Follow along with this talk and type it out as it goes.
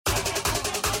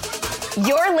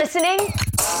You're listening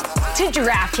to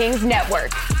DraftKings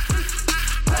Network.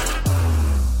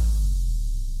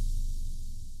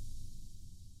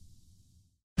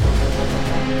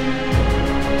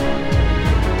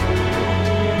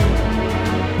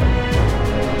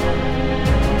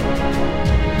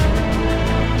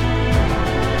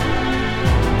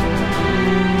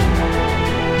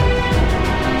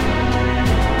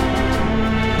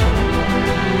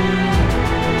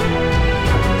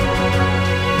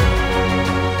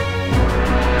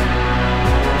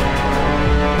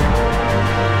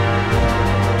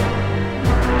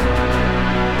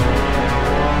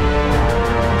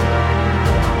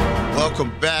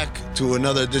 Welcome back to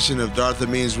another edition of Darth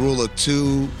Amin's Rule of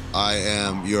Two. I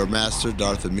am your master,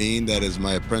 Darth Amin. That is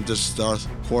my apprentice, Darth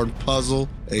Cornpuzzle,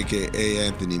 a.k.a.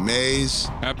 Anthony Mays.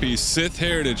 Happy Sith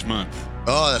Heritage Month.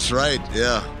 Oh, that's right.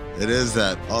 Yeah, it is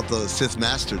that. Also, Sith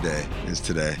Master Day is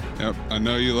today. Yep, I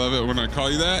know you love it when I call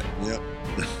you that. Yep.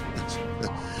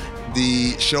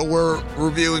 The show we're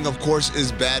reviewing, of course,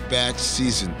 is Bad Batch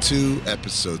Season 2,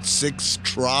 Episode 6,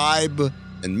 Tribe.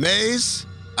 And Mays,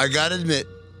 I gotta admit,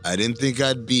 I didn't think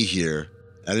I'd be here.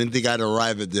 I didn't think I'd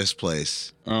arrive at this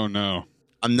place. Oh, no.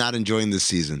 I'm not enjoying this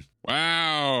season.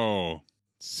 Wow.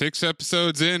 6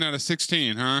 episodes in out of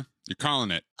 16, huh? You're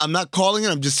calling it. I'm not calling it.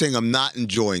 I'm just saying I'm not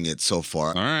enjoying it so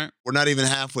far. All right. We're not even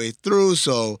halfway through,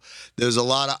 so there's a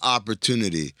lot of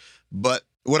opportunity. But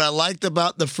what I liked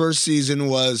about the first season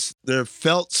was there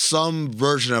felt some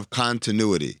version of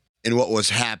continuity in what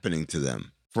was happening to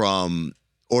them. From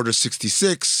Order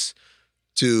 66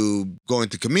 to going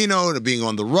to Camino, to being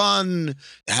on the run,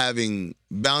 having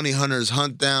bounty hunters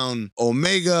hunt down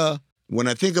Omega. When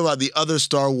I think about the other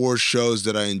Star Wars shows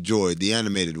that I enjoyed, the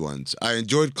animated ones, I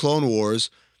enjoyed Clone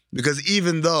Wars because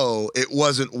even though it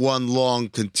wasn't one long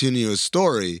continuous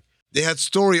story, they had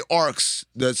story arcs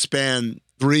that span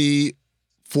 3-4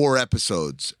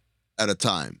 episodes at a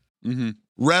time. Mm-hmm.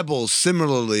 Rebels,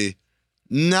 similarly,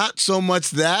 not so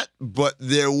much that, but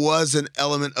there was an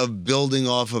element of building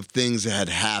off of things that had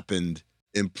happened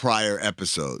in prior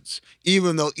episodes.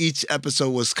 Even though each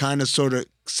episode was kind of sort of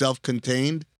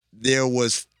self-contained, there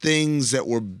was things that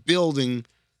were building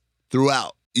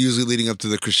throughout, usually leading up to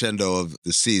the crescendo of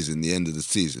the season, the end of the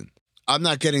season. I'm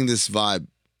not getting this vibe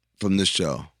from this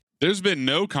show. There's been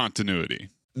no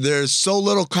continuity. There's so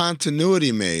little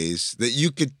continuity, Maze, that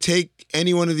you could take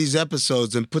any one of these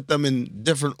episodes and put them in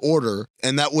different order,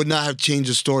 and that would not have changed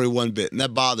the story one bit, and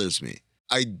that bothers me.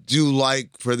 I do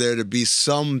like for there to be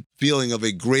some feeling of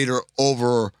a greater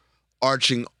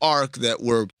overarching arc that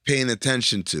we're paying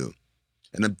attention to.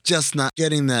 And I'm just not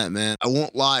getting that, man. I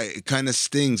won't lie, it kind of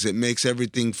stings. It makes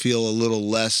everything feel a little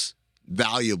less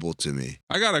valuable to me.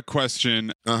 I got a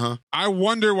question. Uh-huh. I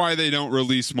wonder why they don't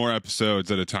release more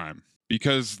episodes at a time.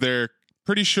 Because they're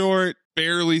pretty short,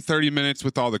 barely 30 minutes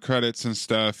with all the credits and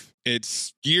stuff.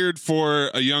 It's geared for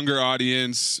a younger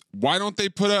audience. Why don't they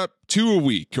put up 2 a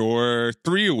week or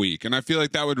 3 a week? And I feel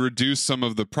like that would reduce some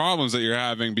of the problems that you're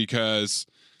having because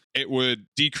it would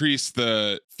decrease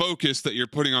the focus that you're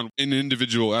putting on an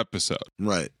individual episode.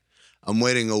 Right. I'm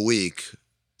waiting a week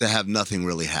to have nothing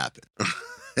really happen.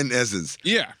 In essence.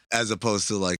 Yeah. As opposed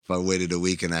to like if I waited a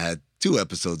week and I had 2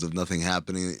 episodes of nothing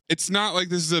happening. It's not like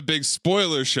this is a big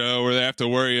spoiler show where they have to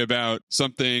worry about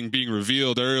something being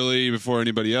revealed early before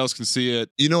anybody else can see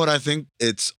it. You know what I think?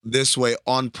 It's this way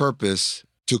on purpose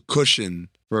to cushion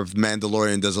for if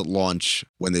Mandalorian doesn't launch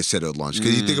when they said it would launch.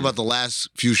 Because you think about the last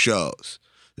few shows.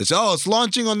 It's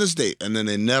launching on this date. And then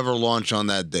they never launch on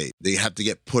that date. They have to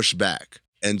get pushed back.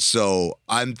 And so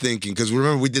I'm thinking, because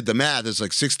remember we did the math, it's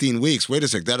like 16 weeks. Wait a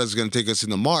sec, that is going to take us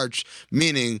into March,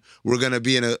 meaning we're going to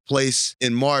be in a place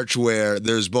in March where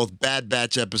there's both Bad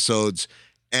Batch episodes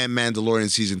and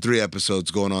Mandalorian Season 3 episodes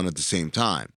going on at the same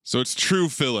time. So it's true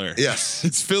filler. Yes.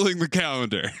 It's filling the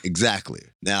calendar. Exactly.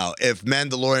 Now, if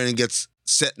Mandalorian gets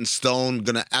set in stone,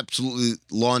 going to absolutely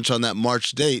launch on that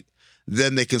March date,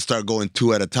 then they can start going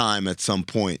 2 at a time at some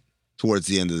point towards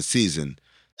the end of the season.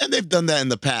 And they've done that in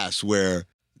the past where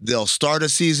they'll start a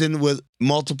season with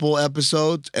multiple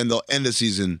episodes and they'll end a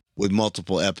season with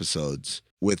multiple episodes.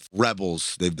 With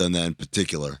Rebels, they've done that in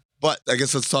particular. But I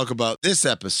guess let's talk about this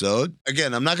episode.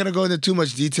 Again, I'm not going to go into too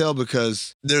much detail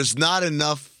because there's not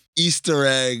enough Easter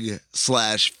egg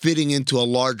 / fitting into a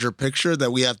larger picture that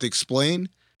we have to explain.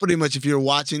 Pretty much if you're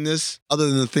watching this, other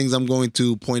than the things I'm going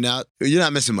to point out, you're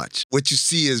not missing much. What you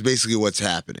see is basically what's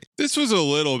happening. This was a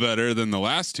little better than the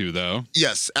last 2, though.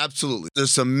 Yes, absolutely.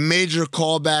 There's some major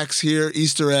callbacks here,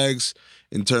 Easter eggs,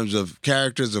 in terms of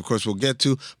characters, of course, we'll get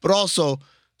to, but also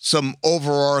some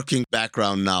overarching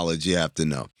background knowledge you have to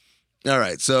know. All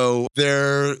right, so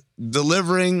they're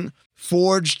delivering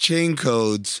forged chain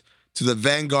codes to the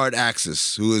Vanguard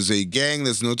Axis, who is a gang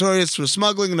that's notorious for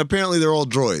smuggling, and apparently they're all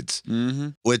droids. Mm-hmm.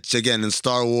 Which, again, in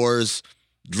Star Wars,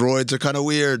 droids are kind of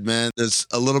weird, man. There's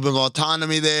a little bit of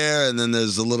autonomy there, and then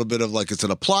there's a little bit of like it's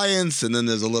an appliance, and then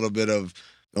there's a little bit of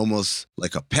almost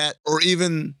like a pet, or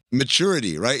even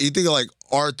maturity, right? You think of like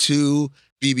R2,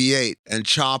 BB-8, and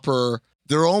Chopper.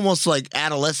 They're almost like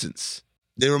adolescents.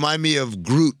 They remind me of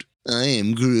Groot. I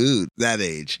am Groot, that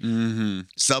age. Mm-hmm.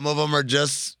 Some of them are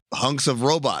just hunks of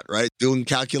robot, right? Doing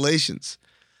calculations.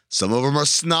 Some of them are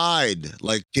snide,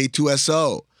 like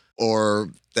K2SO, or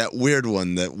that weird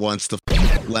one that wants to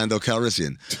Lando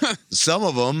Calrissian. Some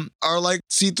of them are like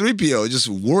C-3PO, just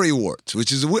worry warts,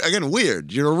 which is, again,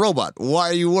 weird. You're a robot. Why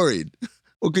are you worried?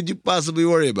 What could you possibly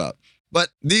worry about? But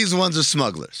these ones are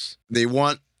smugglers. They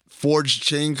want forged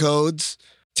chain codes.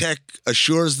 Tech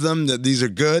assures them that these are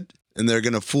good, and they're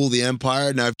going to fool the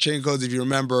Empire. Now, chain codes, if you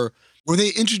remember, were they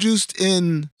introduced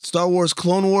in Star Wars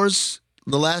Clone Wars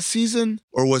the last season?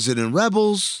 Or was it in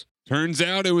Rebels? Turns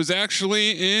out it was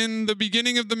actually in the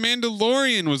beginning of The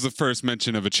Mandalorian was the first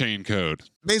mention of a chain code.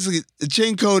 Basically, the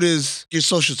chain code is your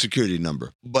social security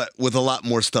number, but with a lot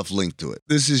more stuff linked to it.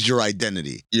 This is your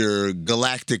identity, your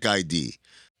galactic ID.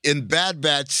 In Bad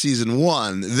Batch Season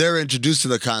 1, they're introduced to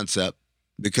the concept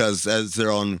because as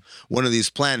they're on one of these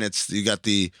planets, you got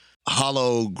the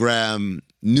hologram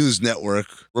news network.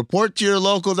 Report to your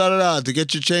local to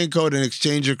get your chain code and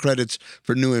exchange your credits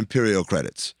for new Imperial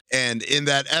credits. And in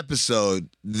that episode,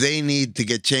 they need to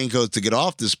get chain codes to get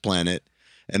off this planet.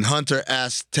 And Hunter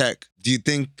asks Tech, do you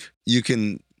think you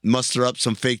can muster up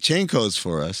some fake chain codes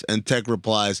for us? And Tech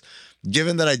replies,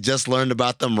 given that I just learned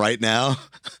about them right now,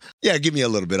 yeah, give me a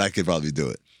little bit. I could probably do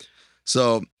it.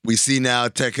 So we see now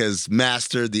Tech has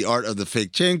mastered the art of the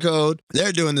fake chain code.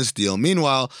 They're doing this deal.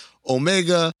 Meanwhile,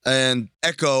 Omega and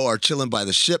Echo are chilling by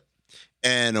the ship,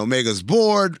 and Omega's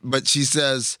bored, but she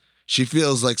says she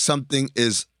feels like something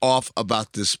is off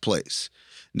about this place.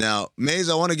 Now, Maze,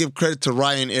 I want to give credit to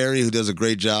Ryan Airy, who does a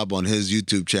great job on his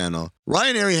YouTube channel.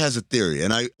 Ryan Airy has a theory,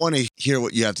 and I want to hear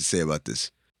what you have to say about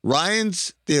this.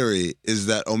 Ryan's theory is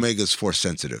that Omega's force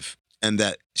sensitive, and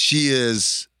that she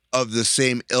is of the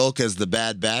same ilk as the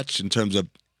Bad Batch in terms of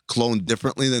cloned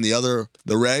differently than the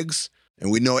regs.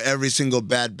 And we know every single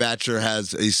Bad Batcher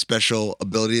has a special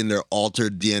ability in their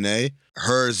altered DNA.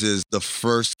 Hers is the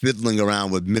first fiddling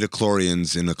around with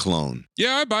midichlorians in a clone.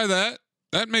 Yeah, I buy that.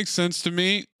 That makes sense to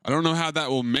me. I don't know how that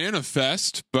will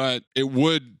manifest, but it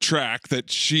would track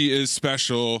that she is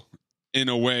special in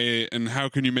a way. And how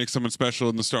can you make someone special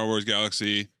in the Star Wars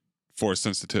galaxy? Force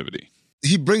sensitivity.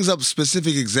 He brings up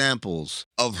specific examples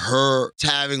of her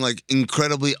having like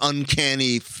incredibly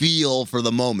uncanny feel for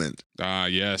the moment. Ah,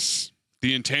 yes.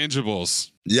 The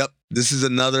intangibles. Yep. This is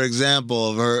another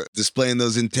example of her displaying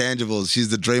those intangibles. She's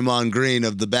the Draymond Green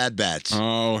of the Bad Batch.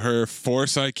 Oh, her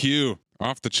Force IQ.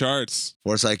 Off the charts.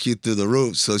 Force IQ through the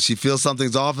roof. So she feels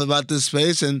something's off about this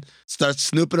space and starts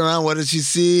snooping around. What does she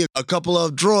see? A couple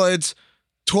of droids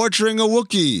torturing a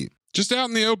Wookiee. Just out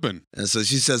in the open. And so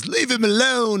she says, leave him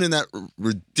alone, in that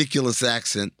ridiculous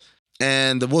accent.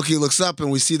 And the Wookiee looks up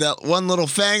and we see that one little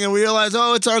fang and we realize,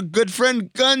 oh, it's our good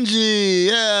friend Gungi.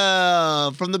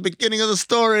 Yeah, from the beginning of the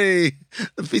story.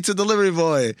 The pizza delivery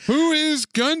boy. Who is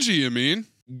Gungi, you mean?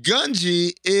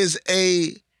 Gungi is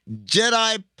a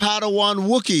Jedi Padawan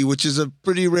Wookiee, which is a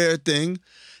pretty rare thing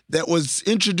that was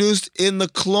introduced in the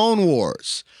Clone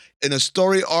Wars in a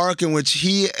story arc in which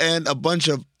he and a bunch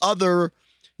of other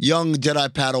young Jedi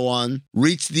Padawan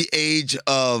reached the age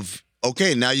of,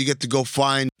 okay, now you get to go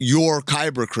find your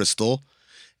Kyber crystal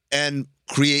and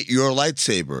create your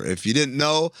lightsaber. If you didn't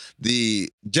know,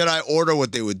 the Jedi Order,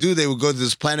 what they would do, they would go to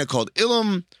this planet called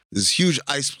Ilum, this huge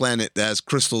ice planet that has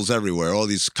crystals everywhere, all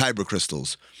these Kyber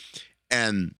crystals.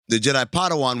 And the Jedi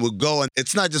Padawan would go, and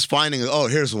it's not just finding, oh,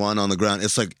 here's one on the ground.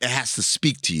 It's like it has to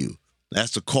speak to you. It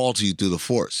has to call to you through the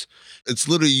Force. It's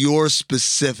literally your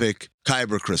specific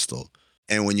Kyber crystal.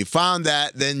 And when you found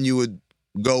that, then you would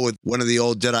go with one of the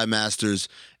old Jedi Masters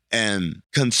and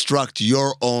construct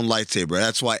your own lightsaber.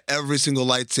 That's why every single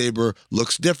lightsaber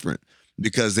looks different,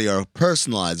 because they are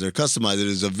personalized, they're customized. It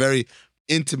is a very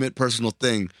intimate, personal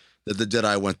thing that the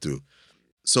Jedi went through.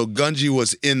 So Gungi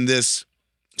was in this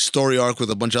story arc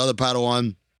with a bunch of other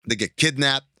Padawan. They get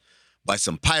kidnapped by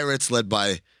some pirates led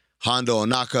by Hondo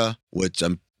Ohnaka, which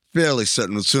I'm fairly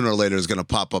certain sooner or later is going to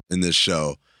pop up in this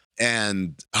show.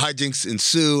 And hijinks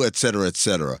ensue, et cetera, et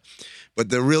cetera. But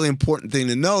the really important thing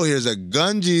to know here is that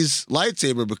Gungi's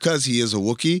lightsaber, because he is a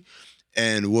Wookiee,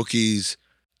 and Wookiees,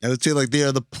 I would say, like, they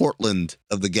are the Portland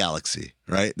of the galaxy,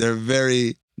 right? They're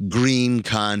very green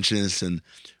conscious and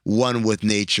one with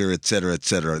nature, et cetera, et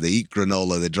cetera. They eat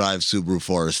granola, they drive Subaru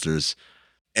Foresters.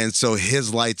 And so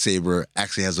his lightsaber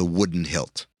actually has a wooden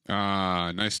hilt.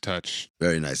 Ah, nice touch.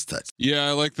 Very nice touch. Yeah,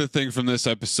 I like the thing from this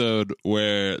episode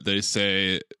where they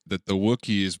say that the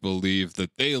Wookiees believe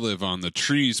that they live on the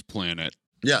trees planet.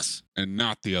 Yes. And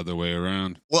not the other way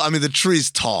around. Well, I mean, the trees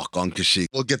talk on Kashyyyk.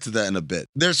 We'll get to that in a bit.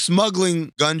 They're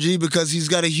smuggling Gungi because he's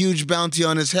got a huge bounty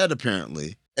on his head,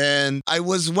 apparently. And I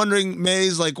was wondering,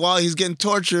 Maze, like, while he's getting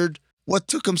tortured, what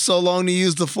took him so long to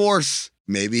use the Force?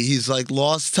 Maybe he's, like,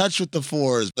 lost touch with the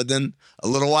Force. But then a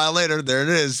little while later, there it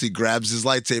is. He grabs his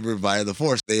lightsaber via the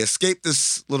Force. They escape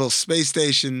this little space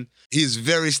station. He's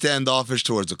very standoffish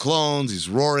towards the clones. He's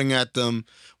roaring at them.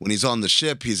 When he's on the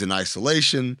ship, he's in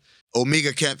isolation.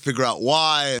 Omega can't figure out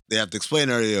why. They have to explain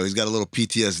earlier he's got a little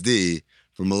PTSD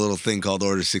from a little thing called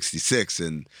Order 66,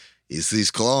 and he sees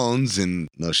clones, and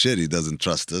no shit, he doesn't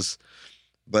trust us.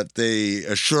 But they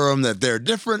assure him that they're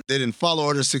different. They didn't follow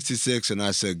Order 66, and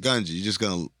I said, Gungi, you just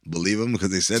gonna believe him because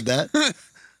they said that?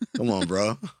 Come on,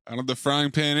 bro. Out of the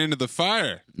frying pan into the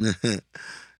fire.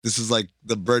 This is like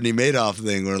the Bernie Madoff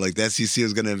thing where like the SEC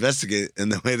was going to investigate,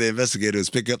 and the way they investigated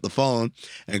was pick up the phone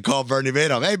and call Bernie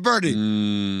Madoff. Hey, Bernie,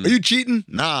 are you cheating?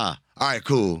 Nah. All right,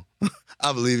 cool.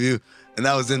 I believe you. And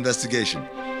that was the investigation.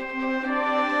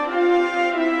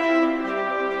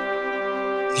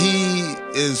 He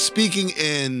is speaking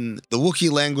in the Wookiee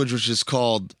language, which is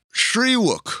called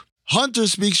Shriwook. Hunter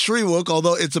speaks Shriwook,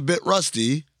 although it's a bit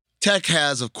rusty. Tech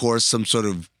has, of course, some sort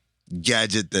of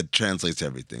gadget that translates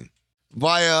everything.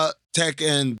 Via Tech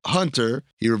and Hunter,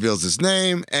 he reveals his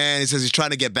name, and he says he's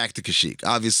trying to get back to Kashyyyk.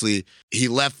 Obviously, he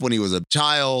left when he was a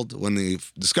child. When they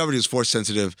discovered he was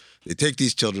Force-sensitive, they take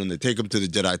these children, they take them to the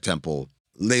Jedi Temple.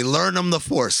 They learn them the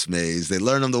Force, Maze. They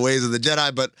learn them the ways of the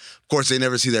Jedi, but of course, they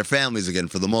never see their families again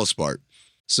for the most part.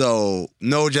 So,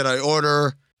 no Jedi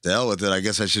Order. To hell with it, I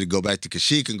guess I should go back to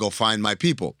Kashyyyk and go find my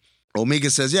people. Omega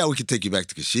says, yeah, we can take you back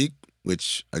to Kashyyyk,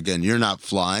 which, again, you're not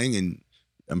flying, and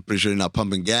I'm pretty sure you're not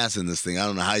pumping gas in this thing. I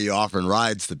don't know how you're offering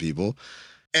rides to people.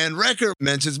 And Wrecker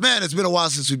mentions, man, it's been a while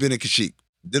since we've been in Kashyyyk.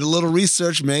 Did a little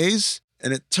research, Maze,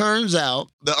 and it turns out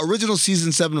the original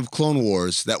Season 7 of Clone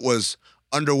Wars that was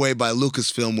underway by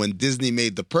Lucasfilm when Disney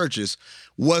made the purchase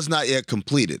was not yet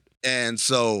completed. And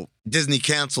so Disney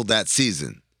canceled that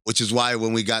season, which is why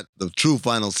when we got the true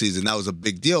final season, that was a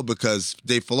big deal because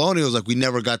Dave Filoni was like, we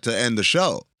never got to end the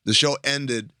show. The show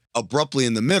ended abruptly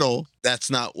in the middle.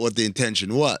 That's not what the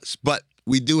intention was. But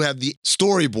we do have the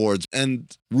storyboards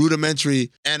and rudimentary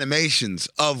animations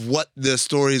of what the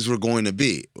stories were going to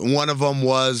be. One of them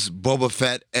was Boba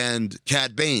Fett and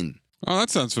Cad Bane. Oh,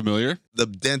 that sounds familiar. The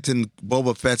dent in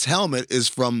Boba Fett's helmet is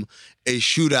from a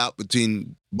shootout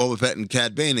between Boba Fett and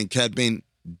Cad Bane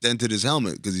dented his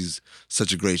helmet because he's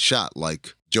such a great shot,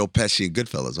 like Joe Pesci and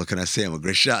Goodfellas. What can I say? I'm a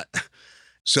great shot.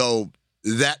 So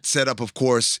that set up, of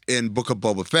course, in Book of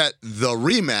Boba Fett, the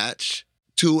rematch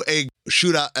to a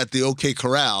shootout at the OK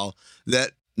Corral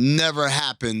that never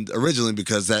happened originally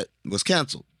because that was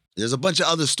canceled. There's a bunch of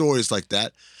other stories like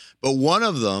that, but one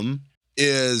of them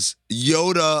is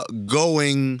Yoda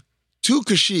going to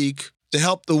Kashyyyk to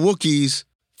help the Wookiees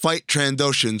fight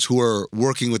Trandoshans who are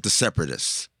working with the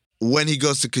Separatists. When he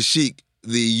goes to Kashyyyk,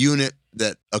 the unit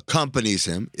that accompanies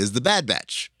him is the Bad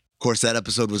Batch. Of course, that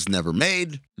episode was never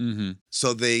made. Mm-hmm.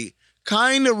 So they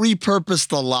kind of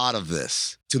repurposed a lot of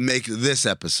this to make this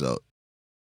episode.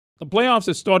 The playoffs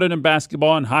have started in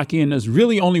basketball and hockey, and there's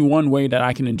really only one way that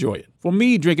I can enjoy it. For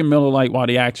me, drinking Miller Lite while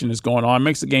the action is going on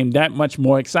makes the game that much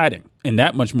more exciting and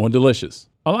that much more delicious.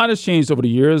 A lot has changed over the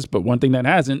years, but one thing that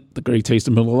hasn't, the great taste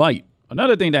of Miller Lite.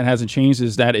 Another thing that hasn't changed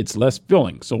is that it's less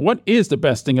filling. So what is the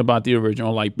best thing about the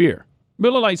original light beer?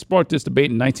 Miller Lite sparked this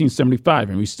debate in 1975,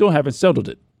 and we still haven't settled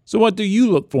it. So what do you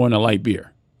look for in a light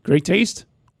beer? Great taste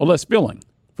or less filling?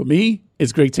 For me,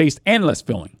 it's great taste and less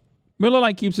filling. Miller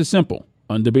Lite keeps it simple.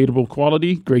 Undebatable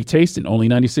quality, great taste, and only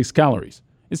 96 calories.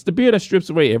 It's the beer that strips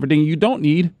away everything you don't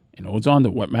need and holds on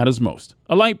to what matters most.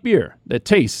 A light beer that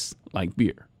tastes like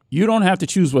beer. You don't have to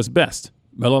choose what's best.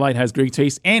 Miller Lite has great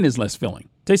taste and is less filling.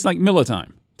 Tastes like Miller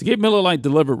time. To get Miller Lite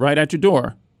delivered right at your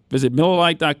door, visit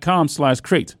MillerLite.com/crate,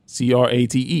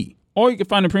 CRATE. Or you can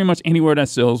find it pretty much anywhere that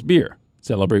sells beer.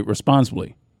 Celebrate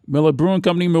responsibly. Miller Brewing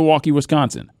Company, Milwaukee,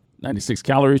 Wisconsin. 96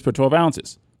 calories per 12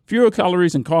 ounces. Fewer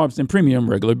calories and carbs than premium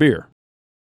regular beer.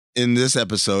 in this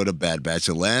episode of Bad Batch,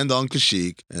 they land on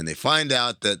Kashyyyk, and they find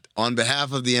out that on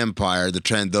behalf of the Empire, the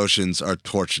Trandoshans are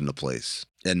torching the place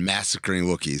and massacring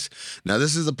Wookiees. Now,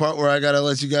 this is the part where I gotta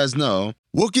let you guys know,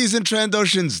 Wookiees and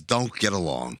Trandoshans don't get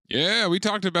along. Yeah, we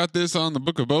talked about this on the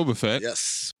Book of Boba Fett.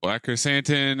 Yes. Black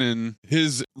Chrysanthemum and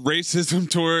his racism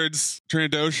towards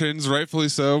Trandoshans, rightfully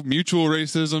so. Mutual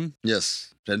racism.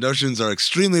 Yes. Trandoshans are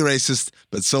extremely racist,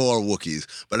 but so are Wookiees.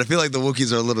 But I feel like the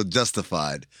Wookiees are a little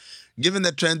justified, given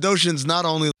that Trandoshans not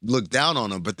only look down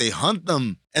on them, but they hunt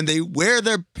them and they wear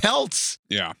their pelts.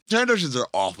 Yeah. Trandoshans are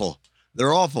awful.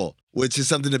 They're awful, which is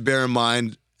something to bear in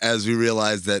mind as we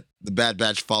realize that the Bad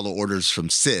Batch follow orders from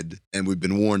Sid, and we've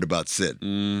been warned about Sid.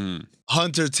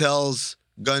 Hunter tells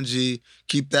Gungi,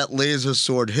 keep that laser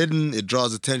sword hidden. It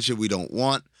draws attention we don't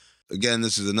want. Again,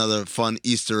 this is another fun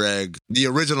Easter egg. The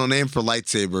original name for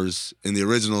lightsabers in the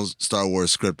original Star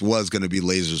Wars script was going to be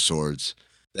laser swords.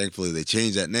 Thankfully, they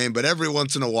changed that name, but every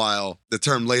once in a while, the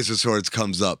term laser swords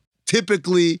comes up,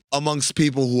 typically amongst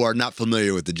people who are not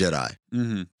familiar with the Jedi.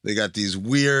 They got these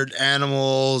weird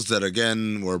animals that,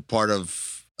 again, were part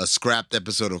of a scrapped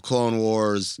episode of Clone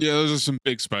Wars. Yeah, those are some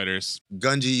big spiders.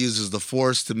 Gungi uses the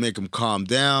Force to make them calm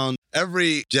down.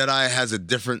 Every Jedi has a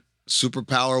different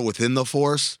superpower within the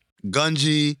Force.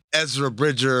 Gungi, Ezra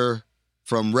Bridger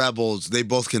from Rebels, they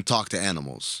both can talk to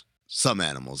animals. Some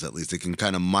animals, at least. They can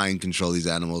kind of mind control these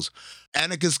animals.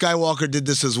 Anakin Skywalker did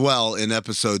this as well in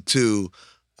Episode 2,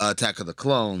 Attack of the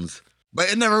Clones. But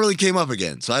it never really came up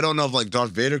again. So I don't know if like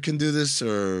Darth Vader can do this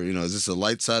or, is this a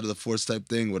light side of the Force type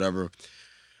thing, whatever.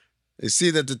 They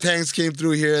see that the tanks came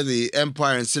through here. The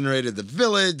Empire incinerated the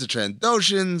village. The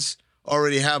Trandoshans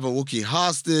already have a Wookiee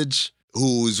hostage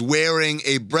who's wearing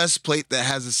a breastplate that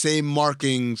has the same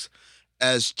markings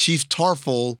as Chief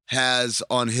Tarful has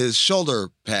on his shoulder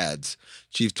pads.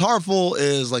 Chief Tarful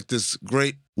is like this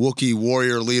great Wookiee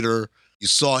warrior leader. You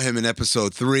saw him in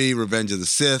Episode 3, Revenge of the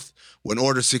Sith. When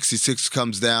Order 66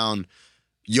 comes down,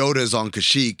 Yoda's on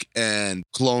Kashyyyk, and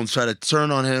clones try to turn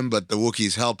on him, but the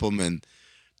Wookiees help him, and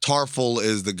Tarful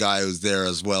is the guy who's there,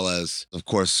 as well as, of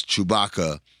course,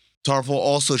 Chewbacca. Tarful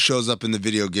also shows up in the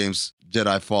video games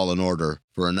Jedi Fallen Order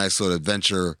for a nice little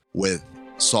adventure with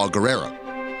Saw Gerrera.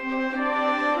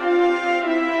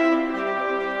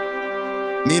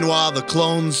 Meanwhile, the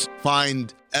clones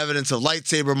find evidence of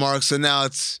lightsaber marks, and now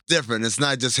it's different. It's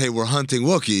not just, hey, we're hunting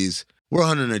Wookiees, we're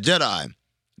hunting a Jedi.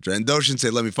 Trandoshan say,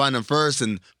 let me find them first,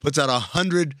 and puts out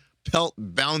 100 pelt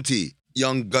bounty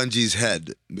young Gungi's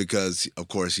head because, of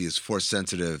course, he is Force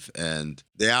sensitive, and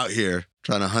they're out here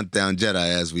trying to hunt down Jedi,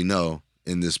 as we know,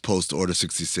 in this post-Order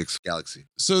 66 galaxy.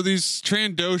 So these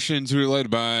Trandoshans, who are led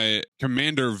by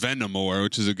Commander Venomore,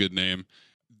 which is a good name,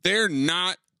 they're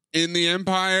not in the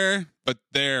Empire, but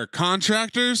they're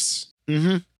contractors?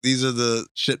 These are the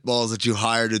shitballs that you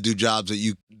hire to do jobs that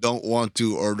you don't want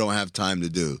to or don't have time to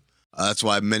do. That's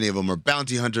why many of them are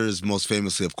bounty hunters, most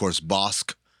famously, of course,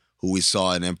 Bosk, who we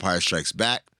saw in Empire Strikes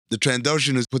Back. The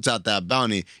Trandoshan who puts out that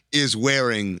bounty is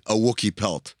wearing a Wookiee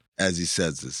pelt, as he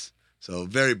says this. So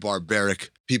very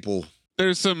barbaric people.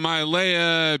 There's some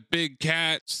Mylea big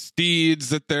cat steeds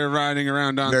that they're riding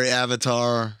around on. Very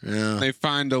Avatar, yeah. They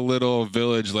find a little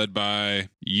village led by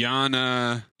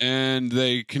Yana, and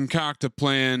they concoct a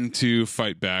plan to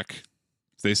fight back.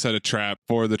 They set a trap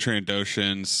for the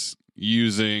Trandoshans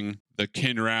using the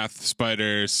Kinrath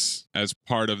spiders as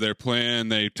part of their plan.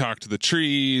 They talk to the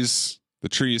trees. The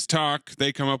trees talk.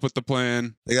 They come up with the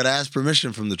plan. They got to ask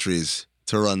permission from the trees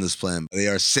to run this plan. They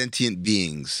are sentient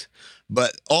beings.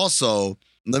 But also,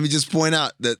 let me just point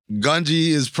out that Gungi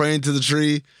is praying to the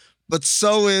tree, but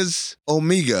so is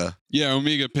Omega. Yeah,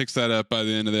 Omega picks that up by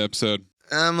the end of the episode.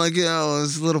 And I'm like,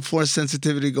 there's a little Force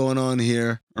sensitivity going on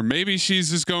here. Or maybe she's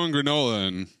just going granola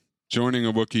and joining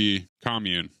a Wookiee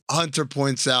commune. Hunter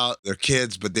points out they're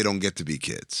kids, but they don't get to be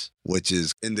kids, which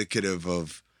is indicative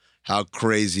of how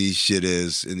crazy shit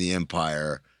is in the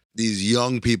Empire. These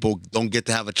young people don't get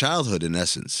to have a childhood, in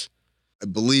essence. I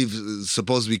believe it's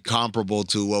supposed to be comparable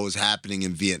to what was happening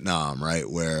in Vietnam, right?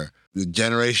 Where the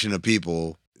generation of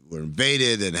people were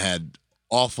invaded and had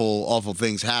awful, awful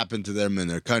things happen to them in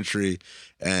their country.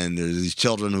 And there's these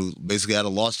children who basically had a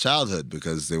lost childhood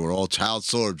because they were all child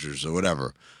soldiers or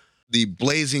whatever. The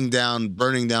blazing down,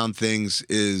 burning down things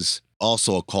is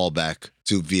also a callback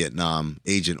to Vietnam,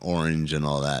 Agent Orange and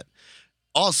all that.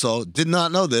 Also, did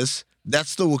not know this,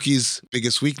 that's the Wookiees'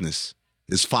 biggest weakness,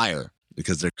 is fire.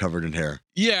 Because they're covered in hair.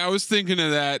 Yeah, I was thinking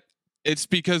of that. It's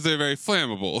because they're very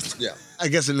flammable. Yeah. I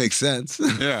guess it makes sense.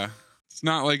 Yeah. It's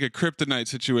not like a kryptonite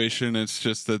situation. It's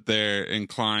just that they're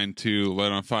inclined to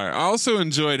light on fire. I also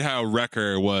enjoyed how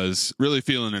Wrecker was really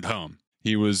feeling at home.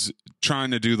 He was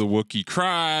trying to do the Wookiee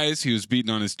cries. He was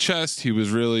beating on his chest. He was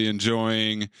really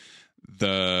enjoying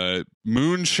the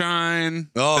moonshine.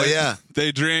 Oh, yeah.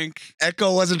 They drink.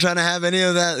 Echo wasn't trying to have any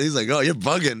of that. He's like, oh, you're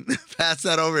bugging. Pass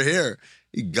that over here.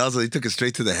 He guzzled. He took it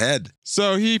straight to the head.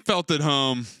 So he felt at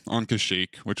home on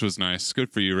Kashyyyk, which was nice.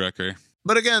 Good for you, Wrecker.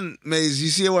 But again, Maze, you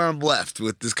see where I'm left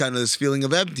with this feeling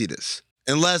of emptiness.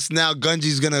 Unless now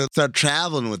Gunji's going to start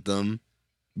traveling with them.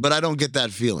 But I don't get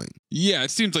that feeling. Yeah, it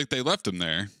seems like they left him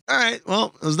there. All right.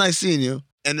 Well, it was nice seeing you.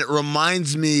 And it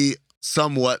reminds me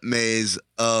somewhat, Maze,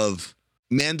 of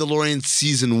Mandalorian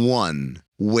Season 1,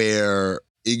 where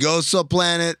he goes to a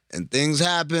planet and things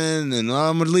happen. And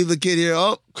I'm going to leave the kid here.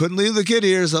 Oh, couldn't leave the kid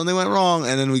here. Something went wrong.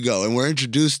 And then we go. And we're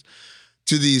introduced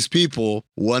to these people.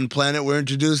 One planet, we're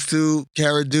introduced to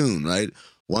Cara Dune, right?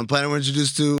 One planet, we're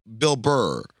introduced to Bill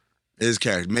Burr, his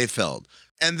character, Mayfeld.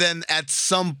 And then at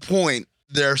some point,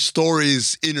 their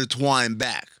stories intertwine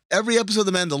back. Every episode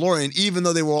of The Mandalorian, even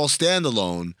though they were all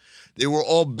standalone, they were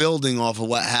all building off of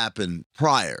what happened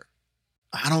prior.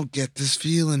 I don't get this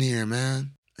feeling here,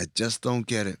 man. I just don't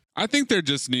get it. I think there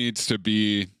just needs to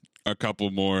be a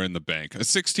couple more in the bank. A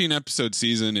 16-episode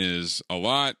season is a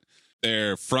lot.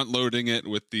 They're front-loading it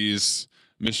with these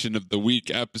Mission of the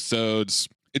Week episodes.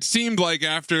 It seemed like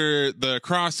after the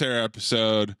Crosshair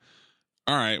episode,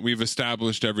 all right, we've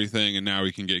established everything and now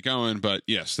we can get going. But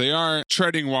yes, they are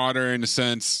treading water in a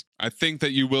sense. I think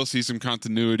that you will see some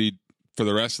continuity for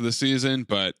the rest of the season,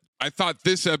 but I thought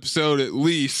this episode at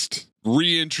least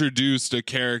reintroduced a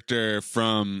character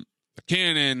from the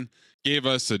canon, gave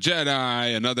us a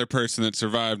Jedi, another person that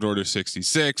survived Order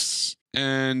 66,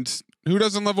 and who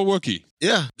doesn't love a Wookiee?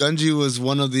 Yeah, Gunji was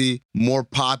one of the more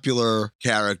popular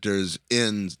characters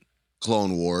in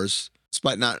Clone Wars.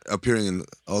 Despite not appearing in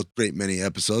a great many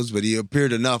episodes, but he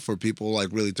appeared enough where people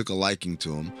really took a liking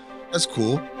to him. That's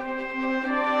cool.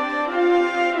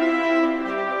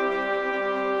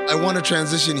 I want to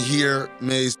transition here,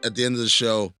 Maze, at the end of the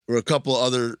show, for a couple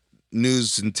other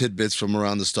news and tidbits from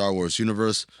around the Star Wars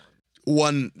universe.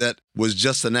 One that was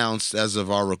just announced as of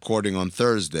our recording on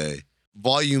Thursday.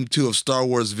 Volume 2 of Star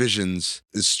Wars Visions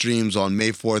is streams on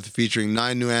May 4th, featuring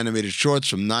 9 new animated shorts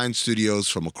from 9 studios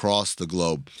from across the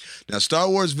globe. Now, Star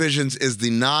Wars Visions is the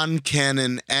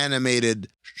non-canon animated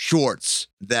shorts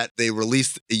that they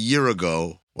released a year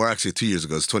ago, or actually 2 years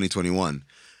ago, it's 2021,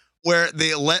 where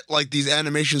they let these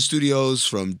animation studios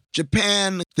from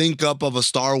Japan think up of a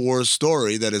Star Wars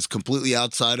story that is completely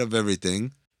outside of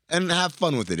everything and have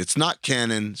fun with it. It's not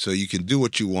canon, so you can do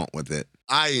what you want with it.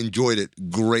 I enjoyed it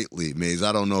greatly, Maze.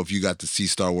 I don't know if you got to see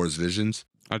Star Wars Visions.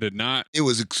 I did not. It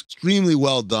was extremely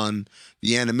well done.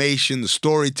 The animation, the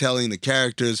storytelling, the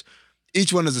characters.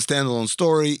 Each one is a standalone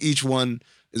story. Each one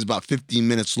is about 15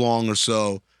 minutes long or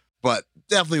so, but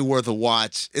definitely worth a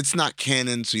watch. It's not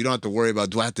canon, so you don't have to worry about,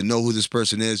 do I have to know who this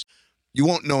person is? You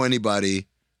won't know anybody.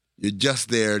 You're just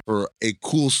there for a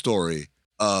cool story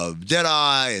of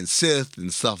Jedi and Sith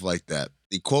and stuff like that.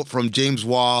 The quote from James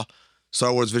Waugh,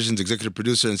 Star Wars Vision's executive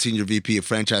producer and senior VP of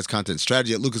franchise content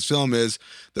strategy at Lucasfilm, is,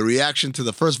 the reaction to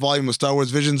the first volume of Star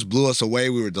Wars Visions blew us away.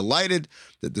 We were delighted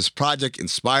that this project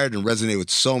inspired and resonated with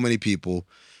so many people.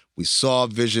 We saw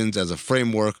Visions as a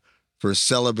framework for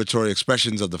celebratory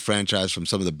expressions of the franchise from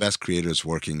some of the best creators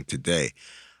working today.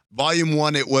 Volume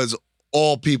 1, it was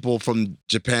all people from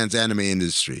Japan's anime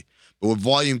industry. But with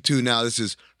Volume 2 now, this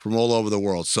is from all over the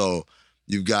world. So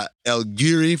you've got El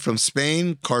Giri from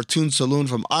Spain, Cartoon Saloon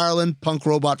from Ireland, Punk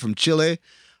Robot from Chile,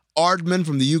 Aardman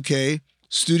from the UK,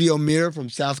 Studio Mir from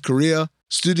South Korea,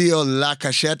 Studio La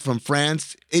Cachette from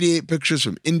France, 88 Pictures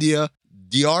from India,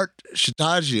 D'Art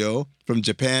Shitagio from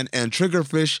Japan, and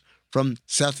Triggerfish from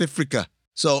South Africa.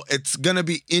 So it's going to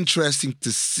be interesting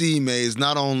to see, Maze,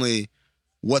 not only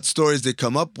what stories they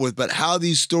come up with, but how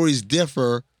these stories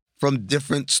differ from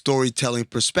different storytelling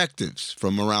perspectives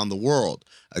from around the world.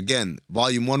 Again,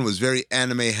 Volume 1 was very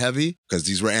anime heavy because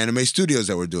these were anime studios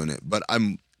that were doing it. But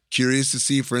I'm curious to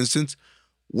see, for instance,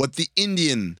 what the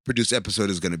Indian produced episode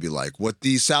is going to be like, what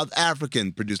the South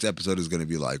African produced episode is going to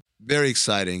be like. Very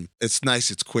exciting. It's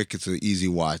nice. It's quick. It's an easy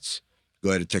watch. Go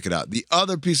ahead and check it out. The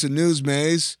other piece of news,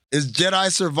 Maze, is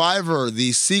Jedi Survivor,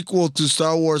 the sequel to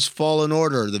Star Wars Fallen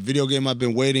Order, the video game I've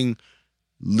been waiting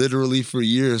literally for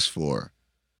years for.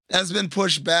 Has been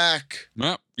pushed back.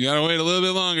 Well, you gotta wait a little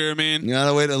bit longer, man. You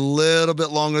gotta wait a little bit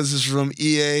longer. This is from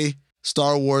EA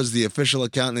Star Wars, the official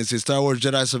account. They say Star Wars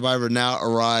Jedi Survivor now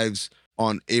arrives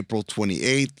on April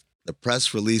 28th. The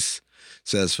press release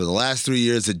says, for the last 3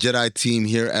 years, the Jedi team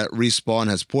here at Respawn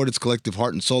has poured its collective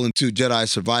heart and soul into Jedi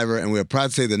Survivor, and we are proud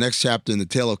to say the next chapter in the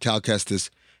tale of Cal Kestis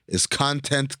is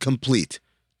content complete.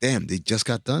 Damn, they just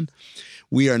got done.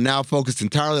 we are now focused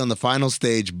entirely on the final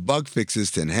stage, bug fixes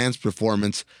to enhance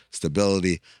performance,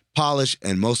 stability, polish,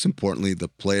 and most importantly, the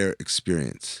player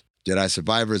experience. Jedi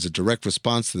Survivor is a direct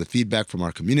response to the feedback from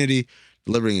our community,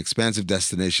 delivering expansive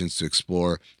destinations to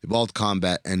explore, evolved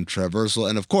combat, and traversal,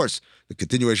 and of course, the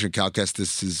continuation of Cal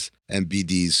Kestis' and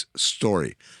BD's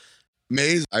story.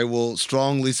 Maze, I will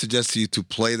strongly suggest to you to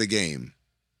play the game,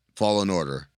 Fallen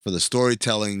Order, for the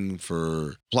storytelling,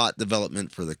 for plot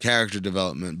development, for the character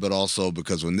development, but also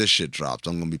because when this shit drops,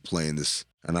 I'm going to be playing this,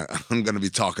 and I'm going to be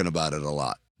talking about it a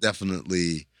lot.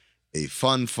 Definitely a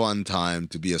fun time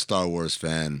to be a Star Wars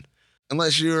fan,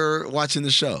 unless you're watching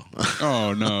the show.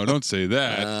 Oh, no, don't say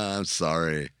that. I'm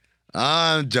sorry.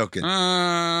 I'm joking.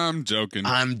 I'm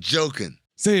joking.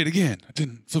 Say it again. I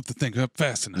didn't flip the thing up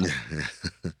fast enough.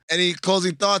 Any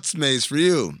closing thoughts, Maze, for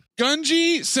you?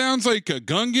 Gungi sounds like a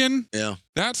Gungan. Yeah.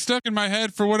 That stuck in my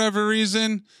head for whatever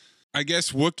reason. I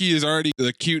guess Wookiee is already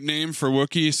the cute name for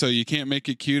Wookiee, so you can't make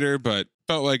it cuter, but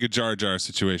felt like a Jar Jar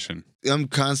situation. I'm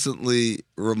constantly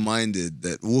reminded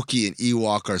that Wookiee and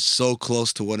Ewok are so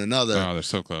close to one another. Oh, they're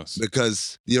so close.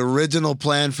 Because the original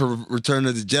plan for Return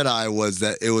of the Jedi was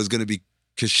that it was going to be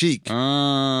Kashyyyk.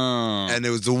 Oh. And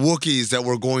it was the Wookiees that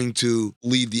were going to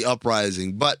lead the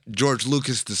uprising. But George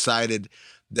Lucas decided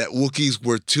that Wookiees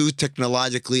were too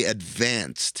technologically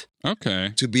advanced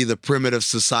to be the primitive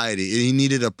society. He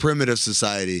needed a primitive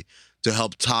society to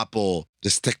help topple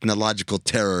this technological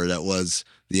terror that was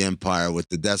the Empire with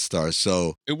the Death Star.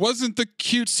 So it wasn't the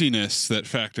cutesiness that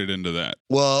factored into that.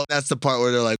 Well, that's the part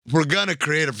where they're like, we're going to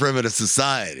create a primitive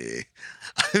society.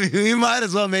 I mean, we might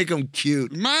as well make them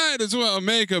cute. Might as well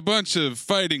make a bunch of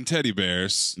fighting teddy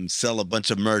bears. And sell a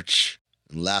bunch of merch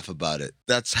and laugh about it.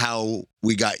 That's how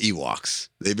we got Ewoks.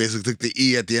 They basically took the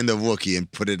E at the end of Wookiee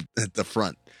and put it at the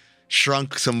front.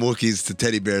 Shrunk some Wookiees to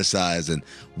teddy bear size, and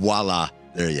voila,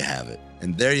 there you have it.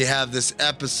 And there you have this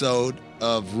episode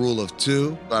of Rule of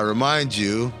Two. I remind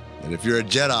you that if you're a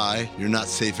Jedi, you're not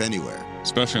safe anywhere.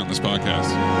 Especially on this podcast.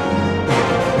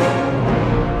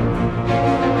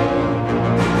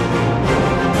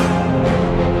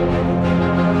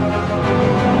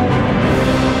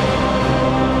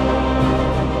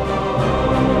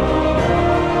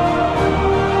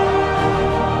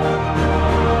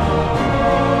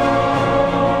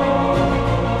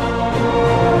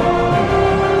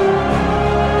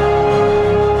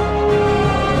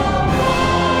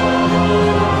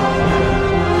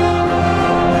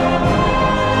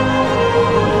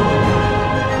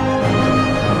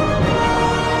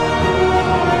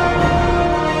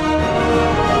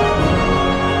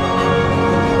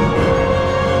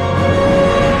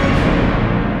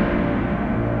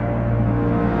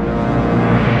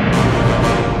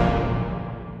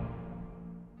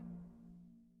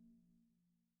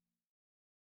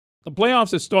 The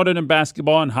playoffs have started in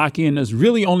basketball and hockey, and there's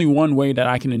really only one way that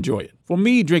I can enjoy it. For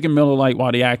me, drinking Miller Lite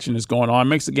while the action is going on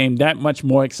makes the game that much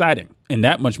more exciting and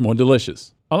that much more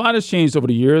delicious. A lot has changed over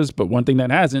the years, but one thing that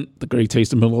hasn't, the great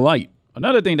taste of Miller Lite.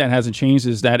 Another thing that hasn't changed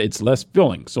is that it's less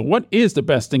filling. So what is the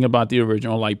best thing about the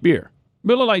original light beer?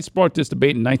 Miller Lite sparked this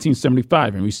debate in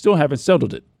 1975, and we still haven't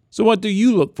settled it. So what do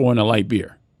you look for in a light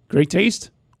beer? Great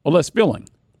taste or less filling?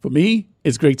 For me,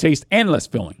 it's great taste and less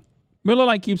filling. Miller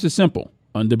Lite keeps it simple.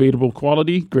 Undebatable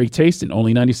quality, great taste, and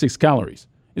only 96 calories.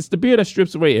 It's the beer that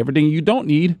strips away everything you don't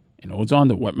need and holds on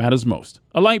to what matters most.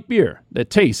 A light beer that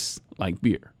tastes like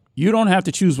beer. You don't have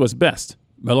to choose what's best.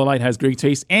 Miller Lite has great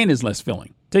taste and is less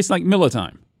filling. Tastes like Miller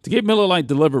time. To get Miller Lite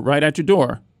delivered right at your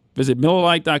door, visit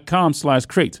MillerLite.com/crate,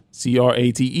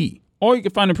 CRATE. Or you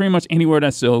can find it pretty much anywhere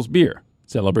that sells beer.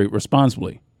 Celebrate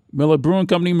responsibly. Miller Brewing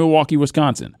Company, Milwaukee,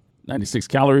 Wisconsin. 96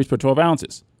 calories per 12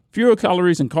 ounces. Fewer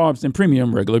calories and carbs than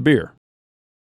premium regular beer.